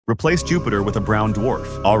Replace Jupiter with a brown dwarf.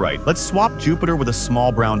 Alright, let's swap Jupiter with a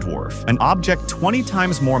small brown dwarf, an object 20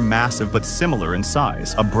 times more massive but similar in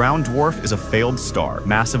size. A brown dwarf is a failed star,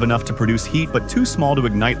 massive enough to produce heat but too small to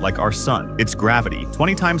ignite like our sun. Its gravity,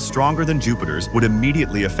 20 times stronger than Jupiter's, would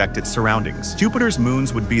immediately affect its surroundings. Jupiter's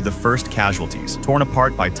moons would be the first casualties, torn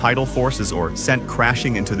apart by tidal forces or sent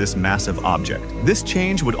crashing into this massive object. This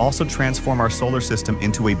change would also transform our solar system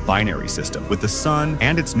into a binary system, with the sun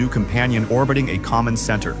and its new companion orbiting a common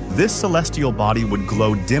center. This celestial body would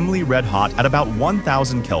glow dimly red-hot at about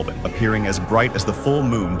 1000 Kelvin, appearing as bright as the full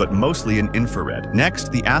moon but mostly in infrared.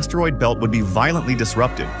 Next, the asteroid belt would be violently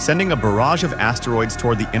disrupted, sending a barrage of asteroids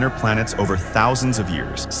toward the inner planets over thousands of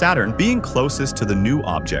years. Saturn, being closest to the new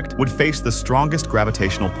object, would face the strongest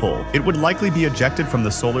gravitational pull. It would likely be ejected from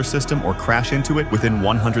the solar system or crash into it within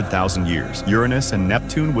 100,000 years. Uranus and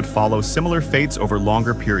Neptune would follow similar fates over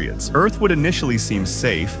longer periods. Earth would initially seem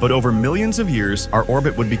safe, but over millions of years, our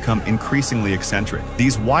orbit would become increasingly eccentric.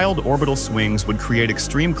 These wild orbital swings would create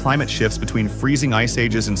extreme climate shifts between freezing ice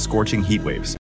ages and scorching heat waves.